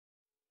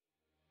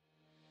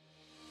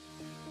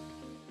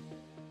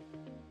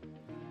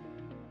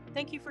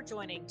Thank you for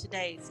joining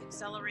today's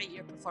Accelerate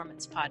Your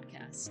Performance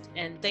podcast.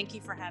 And thank you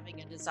for having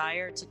a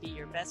desire to be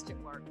your best at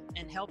work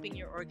and helping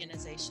your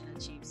organization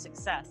achieve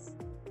success.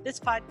 This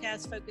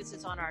podcast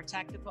focuses on our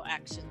tactical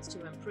actions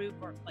to improve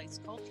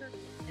workplace culture,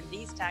 and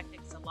these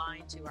tactics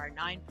align to our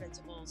 9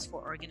 principles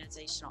for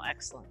organizational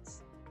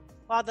excellence.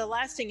 While the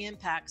lasting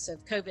impacts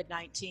of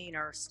COVID-19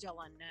 are still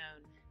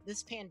unknown,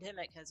 this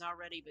pandemic has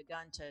already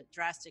begun to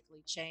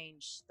drastically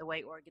change the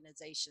way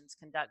organizations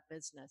conduct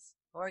business.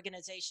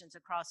 Organizations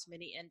across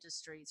many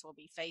industries will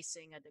be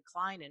facing a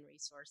decline in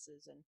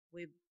resources, and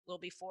we will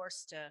be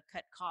forced to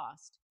cut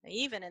costs. Now,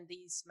 even in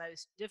these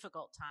most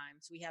difficult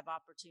times, we have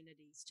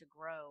opportunities to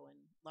grow and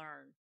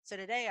learn. So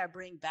today I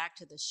bring back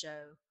to the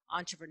show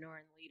entrepreneur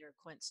and leader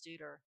Quint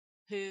Studer,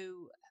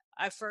 who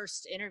I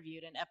first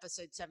interviewed in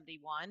episode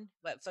 71,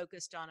 but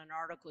focused on an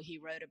article he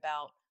wrote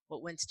about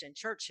what Winston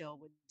Churchill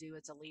would do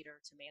as a leader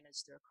to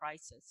manage through a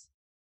crisis.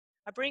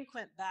 I bring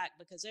Quint back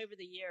because over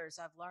the years,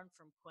 I've learned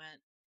from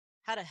Quint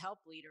how to help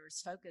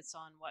leaders focus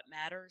on what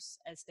matters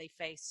as they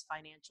face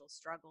financial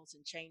struggles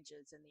and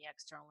changes in the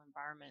external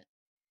environment.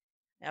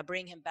 Now, I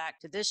bring him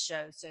back to this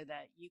show so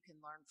that you can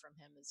learn from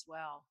him as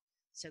well.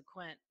 So,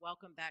 Quint,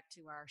 welcome back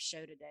to our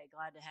show today.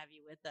 Glad to have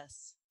you with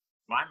us.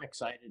 Well, I'm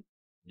excited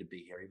to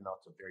be here, even though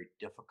it's a very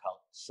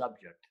difficult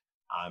subject.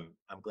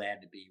 I'm glad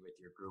to be with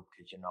your group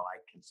because, I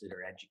consider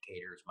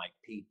educators my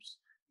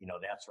peeps.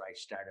 That's where I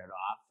started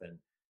off,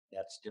 and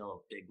that's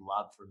still a big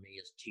love for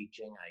me is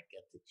teaching. I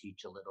get to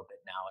teach a little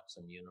bit now at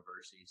some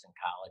universities and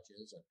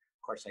colleges. And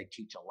of course, I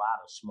teach a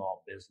lot of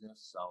small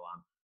business. So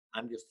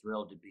I'm just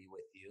thrilled to be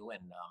with you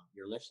and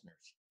your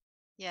listeners.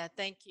 Yeah,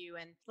 thank you.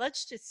 And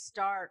let's just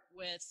start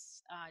with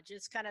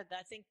just kind of,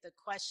 I think, the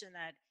question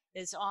that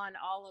is on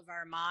all of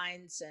our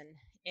minds,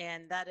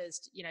 and that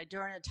is,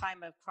 during a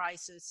time of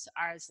crisis,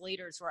 as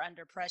leaders, we're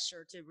under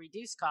pressure to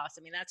reduce costs.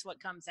 I mean, that's what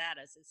comes at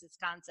us, is this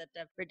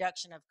concept of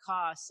reduction of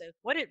costs. So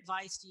what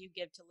advice do you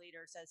give to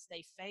leaders as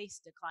they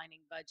face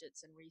declining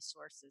budgets and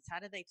resources? How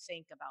do they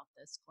think about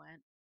this,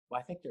 Quint?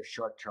 Well, I think there's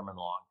short-term and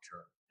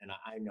long-term. And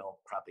I know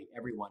probably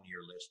every one of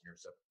your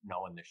listeners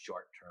know in the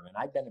short term. And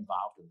I've been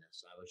involved in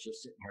this. I was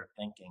just sitting here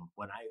thinking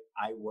when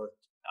I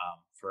worked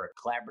for a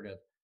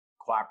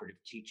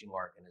cooperative teaching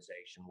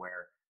organization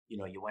where,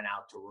 you went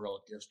out to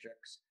rural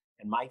districts.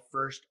 And my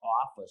first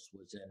office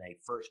was in a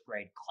first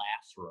grade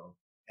classroom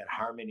at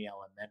Harmony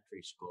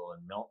Elementary School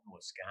in Milton,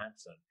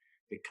 Wisconsin,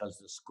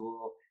 because the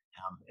school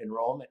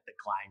enrollment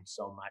declined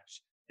so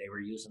much. They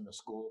were using the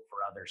school for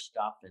other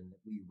stuff, and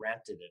we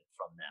rented it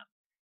from them.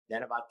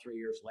 Then about 3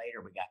 years later,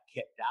 we got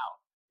kicked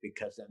out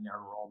because then their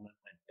enrollment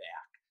went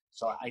back.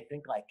 So I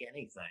think like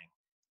anything,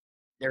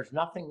 there's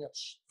nothing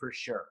that's for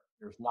sure.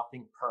 There's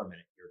nothing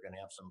permanent. You're going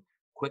to have some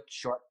quick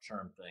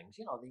short-term things.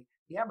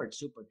 The average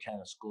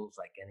superintendent of schools,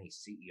 like any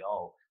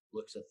CEO,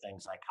 looks at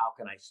things like, how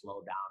can I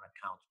slow down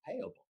accounts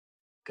payable?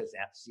 Because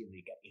that's,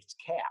 it's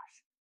cash.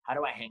 How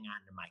do I hang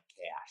on to my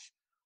cash?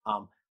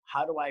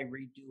 How do I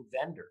redo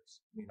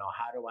vendors?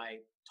 How do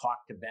I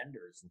talk to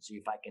vendors and see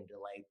if I can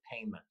delay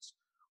payments?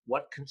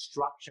 What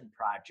construction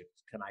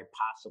projects can I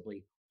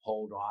possibly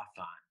hold off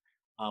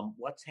on?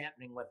 What's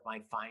happening with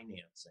my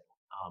financing,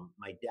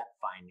 my debt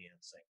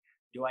financing?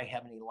 Do I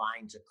have any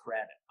lines of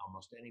credit?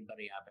 Almost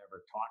anybody I've ever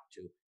talked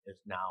to is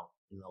now,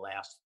 in the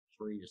last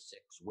 3 to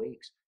 6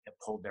 weeks, have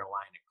pulled their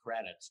line of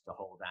credits to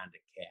hold on to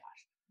cash.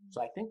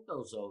 So I think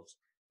those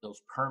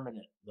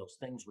permanent, those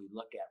things we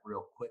look at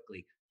real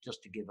quickly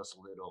just to give us a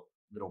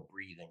little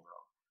breathing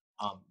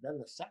room. Then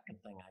the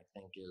second thing I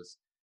think is,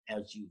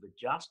 as you've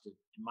adjusted,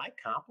 my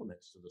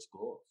compliments to the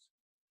schools.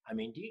 I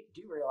mean, do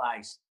you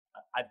realize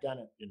I've done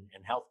it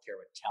in healthcare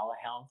with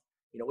telehealth?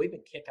 We've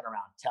been kicking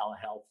around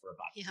telehealth for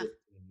about 15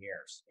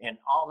 years. And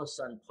all of a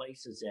sudden,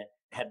 places that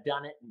have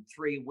done it in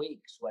 3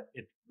 weeks, what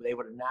they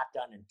would have not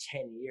done in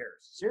 10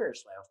 years.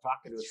 Seriously, I was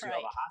talking to a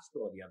CEO of a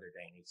hospital the other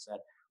day, and he said,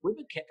 we've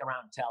been kicking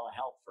around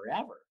telehealth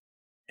forever.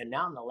 And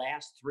now in the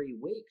last 3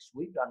 weeks,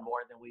 we've done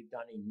more than we've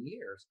done in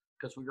years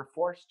because we were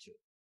forced to.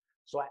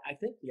 So I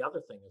think the other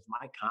thing is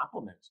my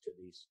compliments to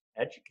these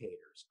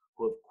educators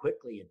who have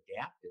quickly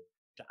adapted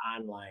to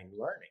online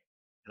learning.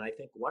 And I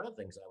think one of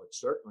the things I would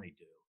certainly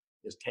do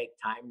is take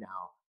time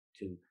now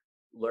to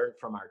learn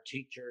from our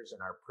teachers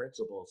and our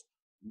principals.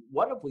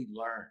 What have we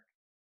learned?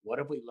 What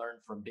have we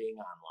learned from being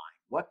online?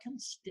 What can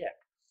stick?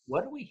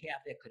 What do we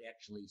have that could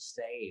actually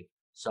save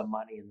some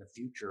money in the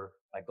future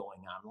by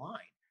going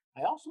online?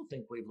 I also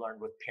think we've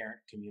learned with parent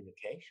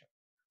communication.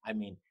 I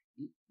mean,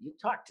 you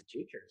talk to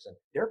teachers and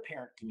their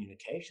parent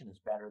communication is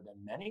better than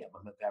many of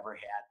them have ever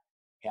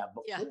had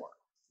before. Yeah.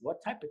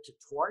 What type of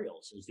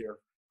tutorials is there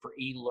for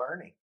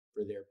e-learning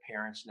for their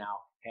parents now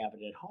have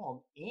it at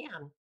home?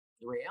 And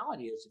the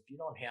reality is, if you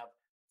don't have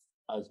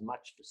as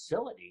much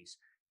facilities,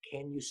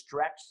 can you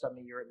stretch some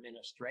of your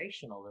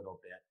administration a little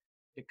bit?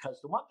 Because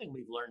the one thing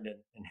we've learned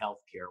in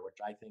healthcare, which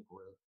I think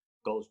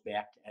goes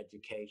back to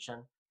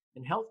education,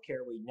 in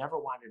healthcare, we never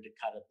wanted to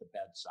cut at the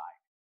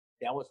bedside.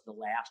 That was the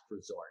last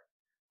resort.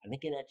 I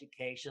think in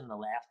education, the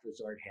last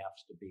resort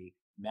has to be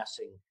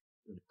messing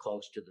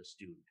close to the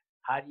student.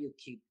 How do you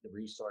keep the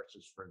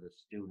resources for the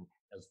student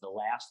as the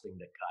last thing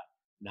to cut,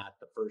 not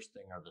the first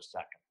thing or the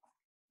second?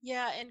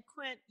 Yeah, and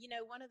Quint,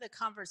 one of the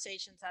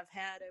conversations I've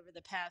had over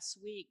the past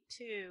week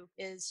too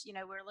is,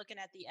 we're looking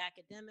at the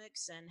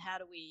academics and how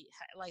do we,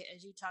 like,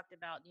 as you talked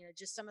about,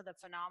 just some of the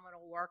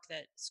phenomenal work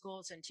that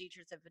schools and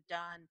teachers have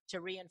done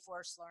to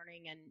reinforce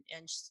learning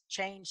and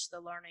change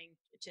the learning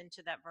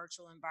into that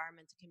virtual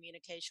environment, the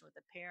communication with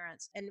the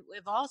parents. And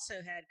we've also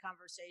had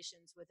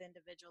conversations with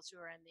individuals who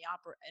are in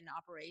in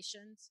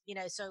operations,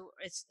 so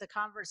it's the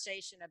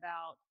conversation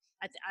about,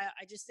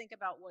 I just think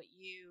about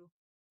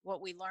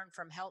what we learn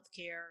from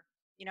healthcare.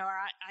 Our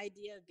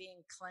idea of being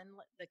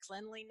the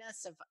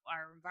cleanliness of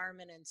our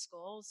environment in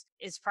schools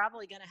is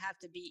probably going to have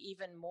to be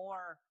even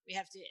more. We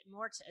have to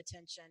more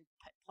attention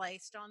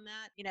placed on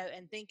that,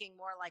 and thinking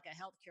more like a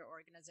healthcare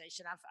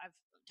organization. I've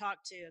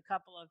talked to a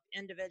couple of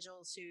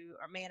individuals who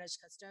are managed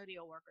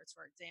custodial workers,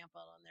 for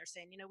example, and they're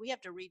saying, we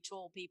have to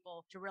retool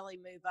people to really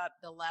move up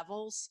the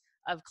levels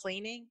of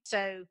cleaning.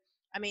 So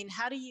I mean,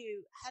 how do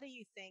you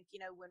think,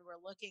 when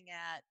we're looking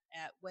at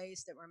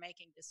ways that we're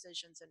making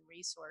decisions and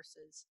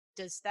resources,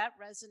 does that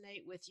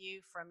resonate with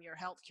you from your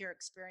healthcare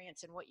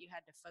experience and what you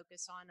had to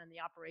focus on in the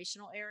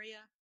operational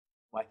area?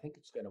 Well, I think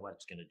what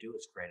it's going to do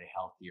is create a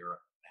healthier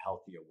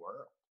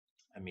world.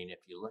 I mean,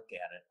 if you look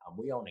at it,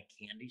 we own a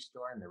candy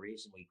store, and the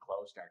reason we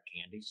closed our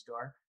candy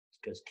store is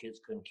because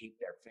kids couldn't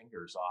keep their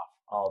fingers off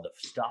all the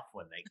stuff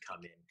when they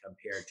come in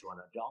compared to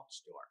an adult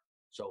store.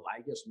 So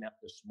I just met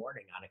this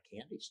morning on a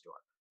candy store,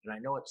 and I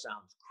know it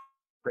sounds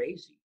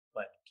crazy,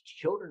 but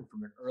children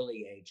from an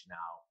early age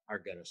now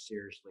are going to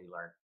seriously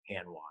learn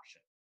hand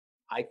washing.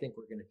 I think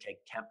we're going to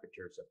take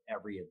temperatures of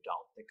every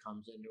adult that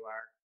comes into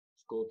our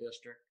school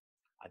district.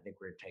 I think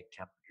we're going to take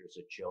temperatures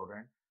of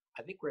children.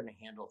 I think we're going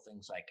to handle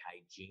things like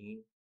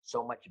hygiene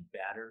so much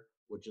better,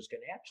 which is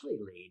going to actually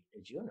lead,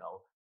 as you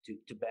know,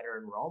 to better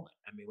enrollment.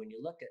 I mean, when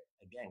you look at,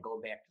 again,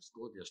 going back to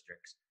school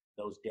districts,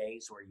 those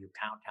days where you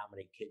count how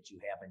many kids you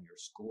have in your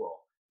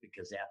school,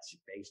 because that's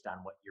based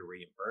on what your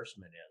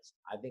reimbursement is.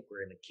 I think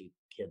we're going to keep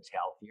kids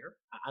healthier.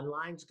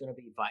 Online's going to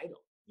be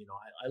vital.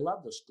 I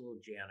love the school,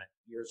 Janet,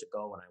 years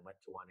ago when I went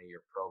to one of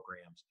your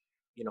programs.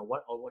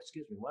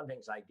 One of the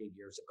things I did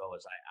years ago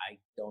is I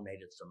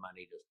donated some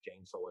money to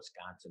Janesville,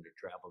 Wisconsin to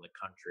travel the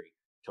country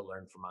to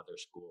learn from other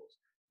schools.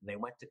 And they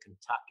went to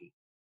Kentucky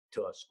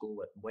to a school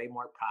with way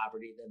more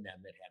poverty than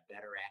them that had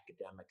better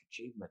academic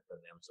achievement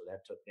than them. So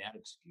that took that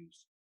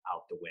excuse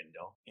out the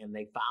window. And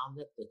they found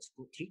that the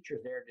school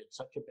teachers there did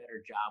such a better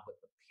job with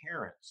the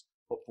parents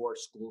before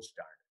school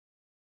started.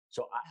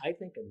 So I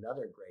think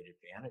another great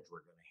advantage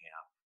we're going to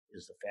have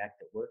is the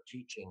fact that we're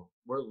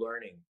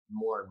learning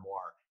more and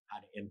more how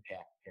to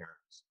impact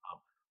parents.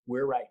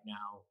 We're right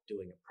now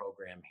doing a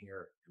program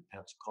here in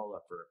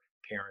Pensacola for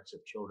parents of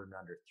children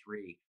under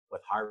 3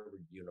 with Harvard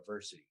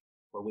University,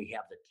 where we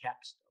have the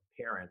text of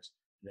parents,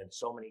 and then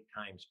so many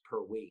times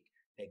per week,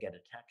 they get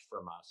a text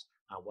from us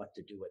on what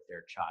to do with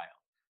their child.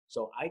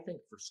 So I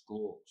think for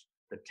schools,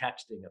 the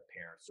texting of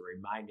parents, the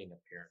reminding of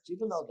parents,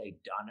 even though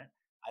they've done it,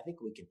 I think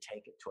we can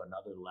take it to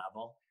another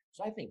level.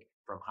 So I think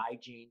from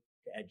hygiene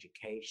to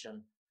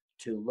education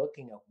to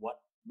looking at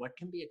what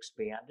can be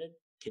expanded.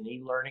 Can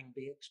e-learning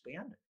be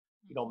expanded?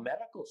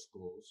 Medical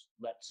schools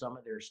let some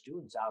of their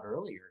students out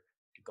earlier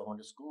to go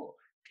into school.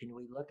 Can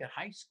we look at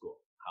high school?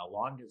 How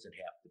long does it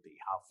have to be?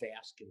 How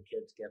fast can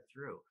kids get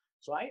through?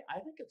 So I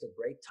think it's a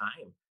great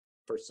time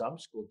for some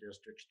school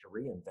districts to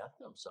reinvent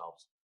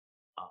themselves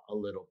a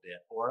little bit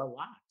or a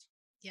lot.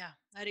 Yeah,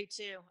 I do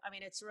too. I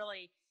mean,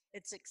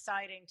 it's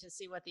exciting to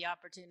see what the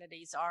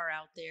opportunities are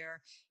out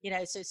there.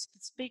 So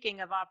speaking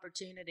of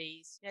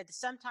opportunities,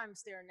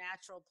 sometimes there are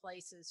natural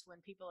places when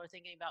people are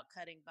thinking about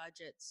cutting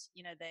budgets.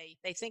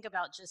 They think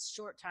about just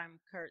short-term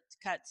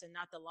cuts and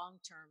not the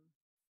long-term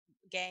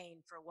gain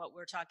for what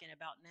we're talking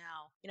about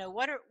now.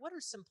 What are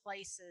some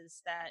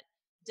places that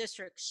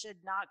districts should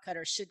not cut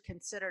or should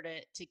consider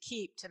to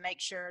keep to make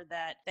sure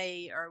that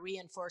they are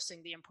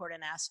reinforcing the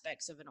important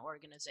aspects of an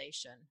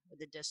organization or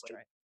the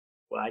district?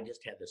 Well, I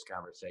just had this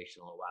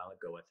conversation a little while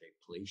ago with a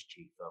police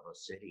chief of a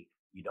city.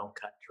 You don't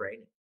cut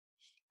training.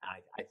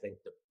 I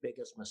think the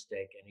biggest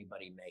mistake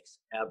anybody makes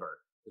ever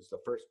is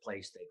the first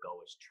place they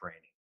go is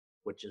training,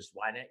 which is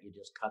why not you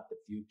just cut the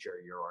future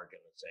of your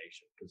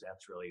organization? Because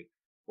that's really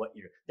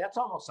that's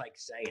almost like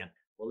saying,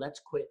 well,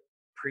 let's quit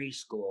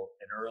preschool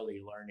and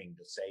early learning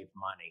to save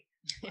money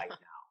right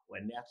now,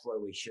 when that's where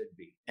we should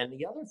be. And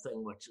the other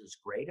thing, which is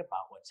great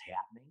about what's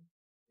happening,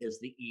 is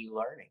the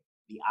e-learning,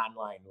 the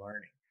online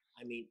learning.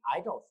 I mean, I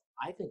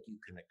think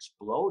you can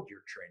explode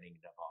your training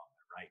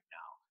development right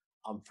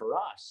now. For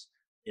us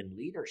in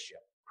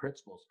leadership,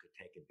 principals could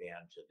take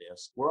advantage of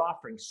this. We're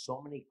offering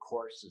so many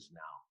courses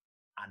now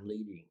on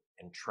leading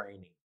and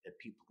training that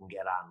people can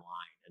get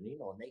online, and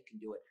they can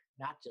do it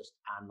not just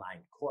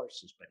online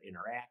courses, but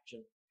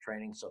interaction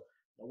training. So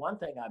the one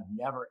thing I've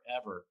never,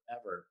 ever,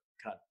 ever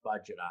cut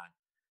budget on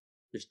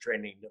is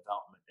training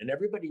development. And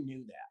everybody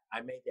knew that.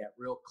 I made that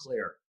real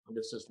clear. I'm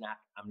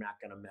not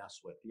going to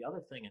mess with. The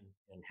other thing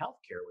in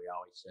healthcare, we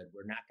always said,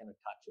 we're not going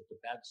to touch at the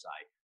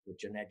bedside.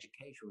 which in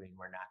education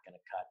we're not going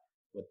to cut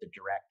with the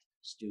direct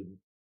student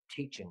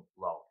teaching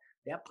load.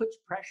 That puts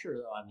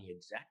pressure on the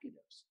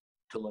executives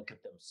to look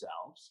at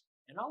themselves.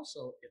 And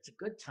also, it's a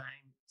good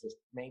time to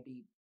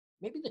maybe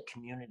the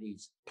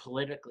community's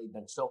politically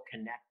been so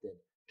connected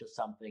to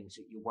some things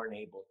that you weren't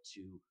able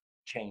to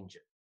change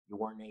it. You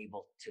weren't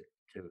able to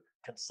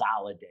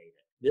consolidate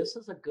it. This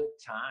is a good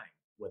time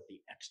with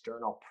the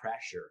external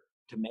pressure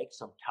to make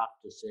some tough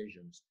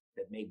decisions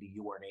that maybe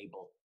you weren't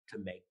able to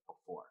make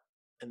before.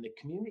 And the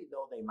community,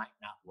 though they might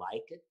not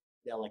like it,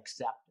 they'll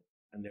accept it.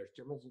 And there's a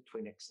difference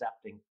between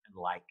accepting and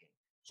liking.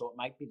 So it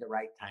might be the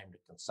right time to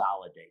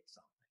consolidate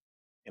something.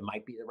 It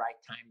might be the right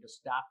time to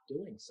stop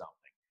doing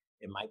something.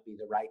 It might be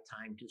the right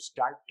time to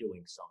start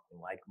doing something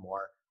like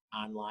more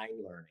online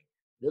learning.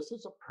 This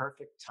is a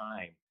perfect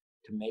time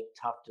to make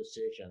tough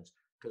decisions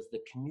because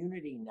the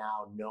community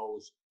now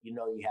knows, you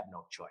have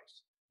no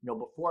choice.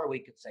 Before we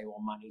could say,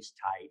 well, money's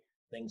tight,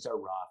 things are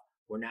rough,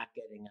 we're not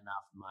getting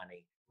enough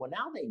money. Well,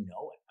 now they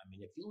know it. I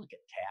mean, if you look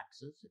at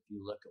taxes, if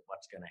you look at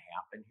what's going to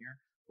happen here,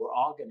 we're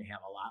all going to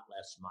have a lot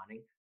less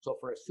money. So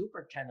for a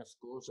superintendent of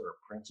schools or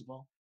a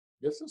principal,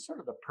 this is sort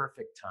of the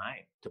perfect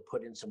time to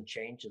put in some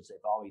changes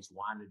they've always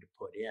wanted to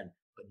put in,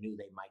 but knew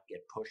they might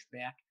get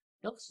pushback.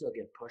 They'll still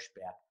get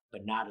pushback,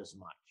 but not as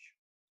much.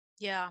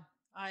 Yeah,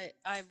 I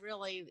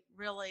really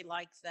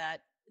like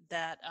that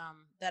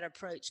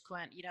approach,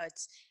 Quint.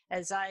 It's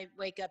as I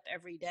wake up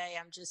every day,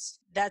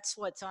 that's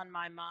what's on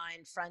my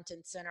mind front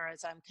and center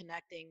as I'm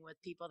connecting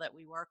with people that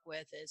we work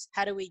with is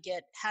how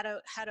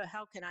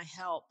can I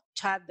help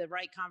to have the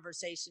right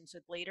conversations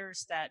with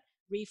leaders that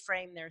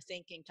reframe their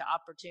thinking to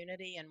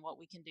opportunity and what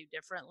we can do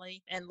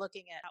differently and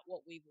looking at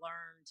what we've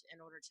learned in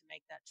order to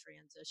make that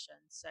transition.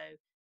 So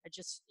I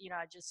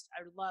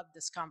love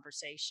this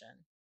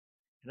conversation.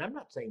 And I'm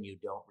not saying you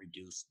don't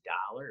reduce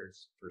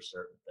dollars for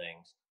certain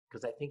things,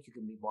 because I think you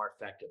can be more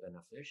effective and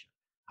efficient.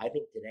 I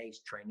think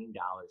today's training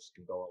dollars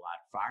can go a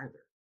lot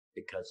farther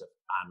because of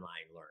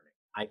online learning.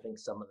 I think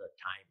some of the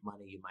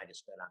money you might have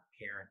spent on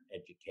parent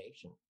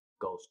education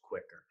goes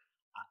quicker.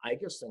 I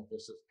just think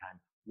this is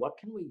time. What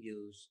can we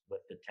use with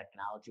the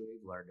technology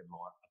we've learned and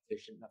more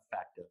efficient and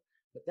effective?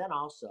 But then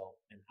also,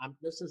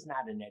 this is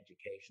not an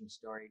education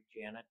story,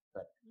 Janet,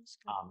 but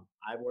I'm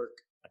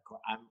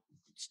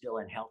still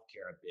in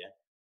healthcare a bit.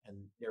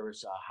 And there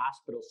was a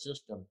hospital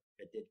system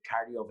that did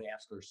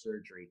cardiovascular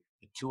surgery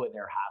at two of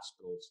their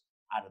hospitals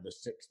out of the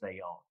six they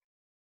owned.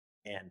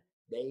 And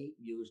they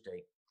used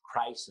a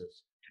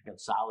crisis to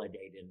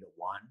consolidate into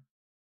one.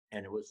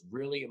 And it was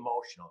really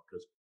emotional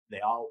because they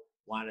all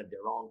wanted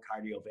their own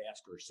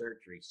cardiovascular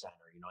surgery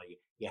center.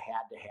 You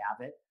had to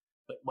have it.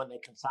 But when they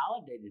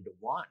consolidated to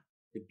one,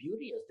 the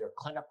beauty is their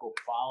clinical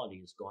quality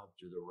is going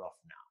through the roof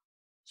now.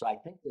 So I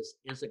think this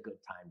is a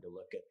good time to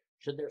look at,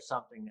 should there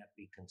something that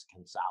be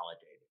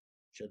consolidated?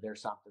 Should there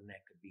something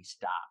that could be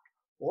stopped?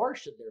 Or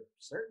should there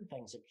certain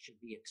things that should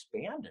be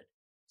expanded,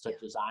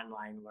 such as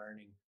online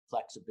learning,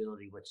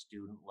 flexibility with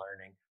student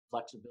learning,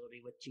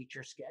 flexibility with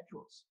teacher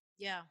schedules?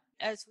 Yeah.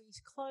 As we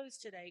close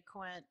today,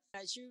 Quint,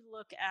 as you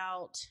look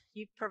out,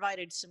 you've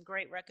provided some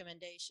great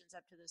recommendations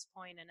up to this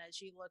point, and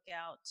as you look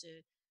out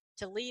to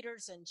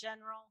leaders in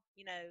general,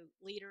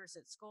 leaders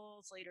at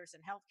schools, leaders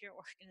in healthcare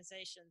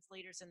organizations,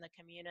 leaders in the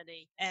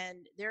community,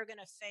 and they're going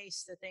to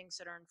face the things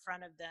that are in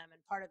front of them. And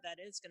part of that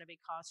is going to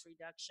be cost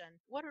reduction.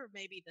 What are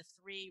maybe the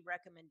 3 to 5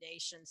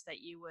 recommendations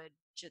that you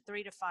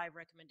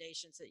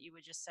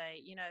would just say,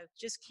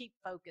 just keep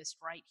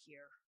focused right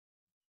here?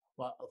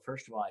 Well,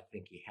 first of all, I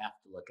think you have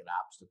to look at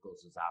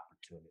obstacles as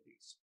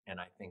opportunities.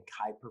 And I think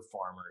high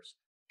performers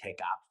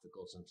take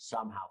obstacles and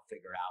somehow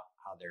figure out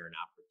how they're an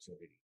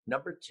opportunity.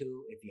 Number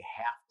 2, if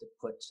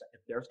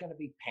there's going to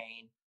be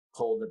pain,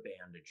 pull the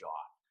bandage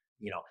off.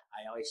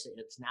 I always say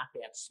it's not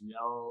that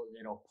slow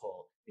little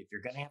pull. If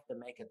you're going to have to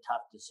make a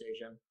tough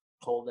decision,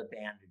 pull the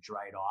bandage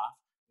right off,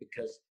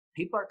 because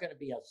people are going to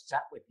be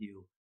upset with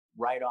you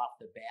right off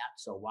the bat.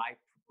 So why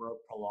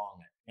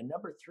prolong it? And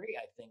number 3,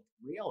 I think,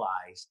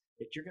 realize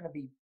that you're going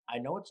to I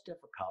know it's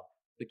difficult,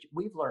 but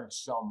we've learned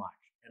so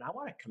much. And I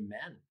want to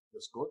commend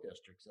the school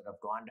districts that have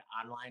gone to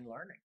online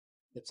learning.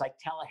 It's like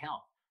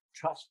telehealth.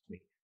 Trust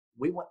me,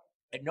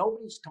 and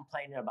nobody's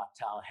complaining about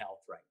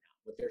telehealth right now.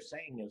 What they're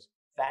saying is,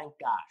 thank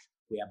gosh,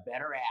 we have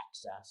better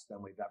access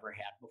than we've ever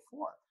had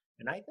before.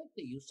 And I think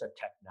the use of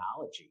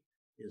technology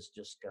is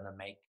just going to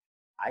make,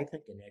 I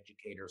think, an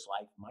educator's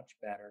life much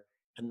better.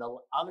 And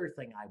the other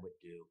thing I would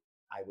do,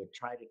 I would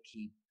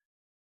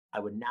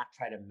not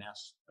try to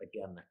mess,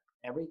 again,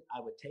 I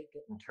would take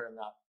it and turn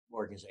the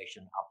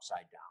organization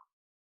upside down.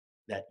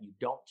 That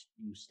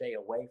you stay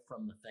away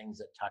from the things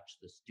that touch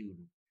the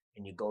student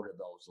and you go to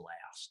those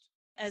last.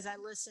 As I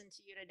listen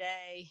to you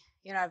today,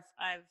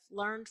 I've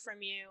learned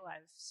from you.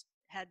 I've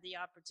had the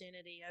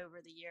opportunity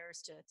over the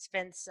years to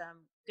spend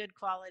some good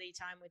quality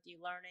time with you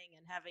learning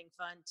and having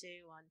fun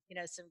too on,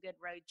 some good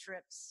road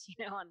trips,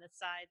 on the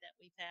side that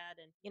we've had.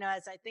 And,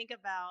 as I think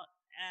about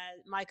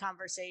my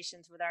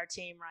conversations with our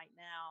team right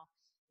now,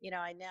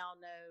 I now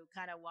know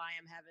kind of why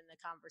I'm having the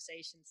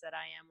conversations that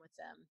I am with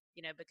them,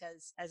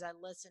 because as I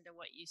listen to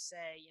what you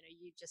say,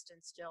 you just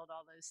instilled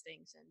all those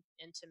things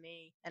into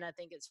me. And I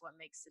think it's what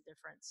makes the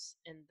difference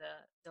in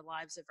the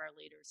lives of our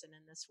leaders and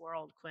in this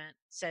world, Quint.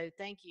 So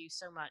thank you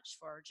so much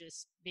for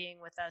just being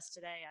with us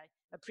today. I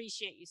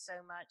appreciate you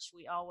so much.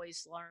 We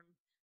always learn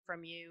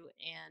from you,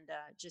 and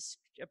just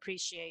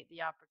appreciate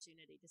the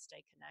opportunity to stay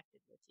connected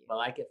with you.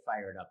 Well, I get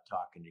fired up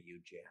talking to you,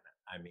 Janet.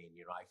 I mean,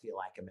 I feel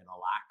like I'm in a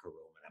locker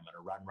room and I'm going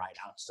to run right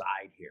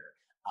outside here.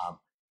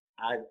 I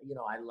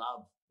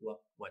love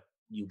what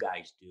you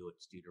guys do at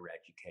Studer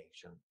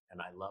Education, and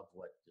I love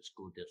what the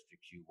school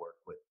districts you work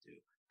with do,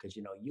 because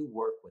you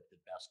work with the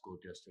best school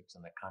districts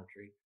in the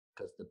country,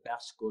 because the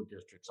best school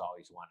districts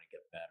always want to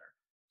get better.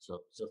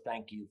 So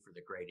thank you for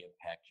the great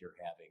impact you're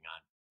having on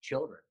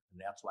children, and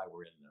that's why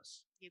we're in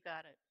this. You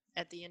got it.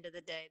 At the end of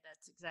the day,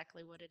 that's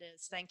exactly what it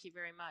is. Thank you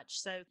very much.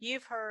 So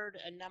you've heard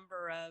a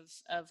number of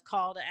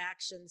call to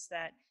actions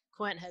that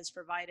Quint has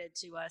provided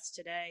to us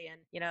today.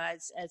 And,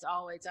 as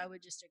always, I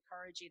would just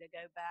encourage you to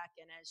go back,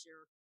 and as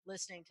you're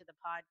listening to the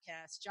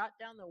podcast, jot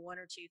down the one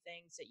or two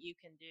things that you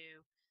can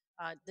do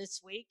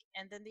this week.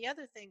 And then the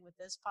other thing with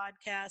this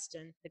podcast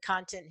and the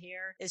content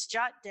here is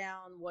jot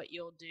down what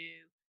you'll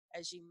do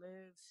as you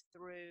move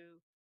through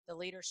the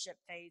leadership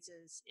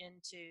phases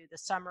into the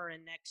summer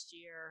and next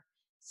year,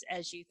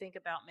 as you think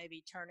about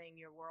maybe turning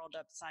your world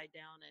upside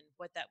down and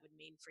what that would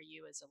mean for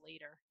you as a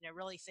leader.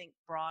 Really think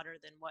broader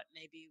than what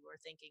maybe we're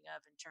thinking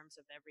of in terms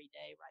of every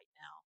day right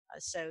now.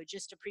 So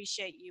just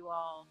appreciate you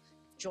all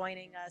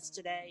joining us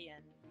today,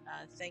 and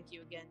thank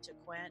you again to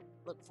Quint.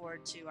 Look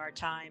forward to our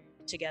time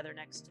together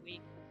next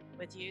week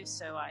with you.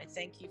 So I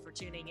thank you for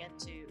tuning in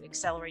to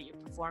Accelerate Your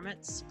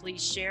Performance.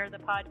 Please share the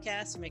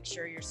podcast, make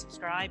sure you're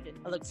subscribed, and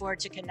I look forward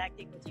to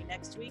connecting with you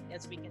next week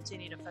as we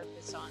continue to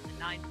focus on the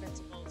 9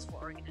 principles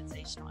for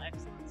organizational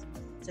excellence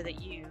so that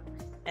you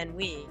and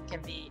we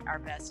can be our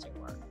best at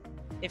work.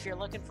 If you're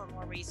looking for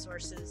more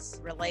resources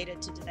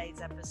related to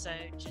today's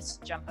episode,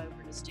 just jump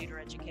over to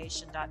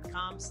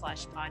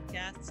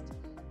studereducation.com/podcast.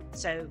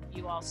 So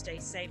you all stay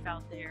safe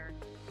out there,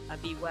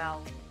 be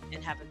well,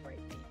 and have a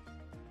great day.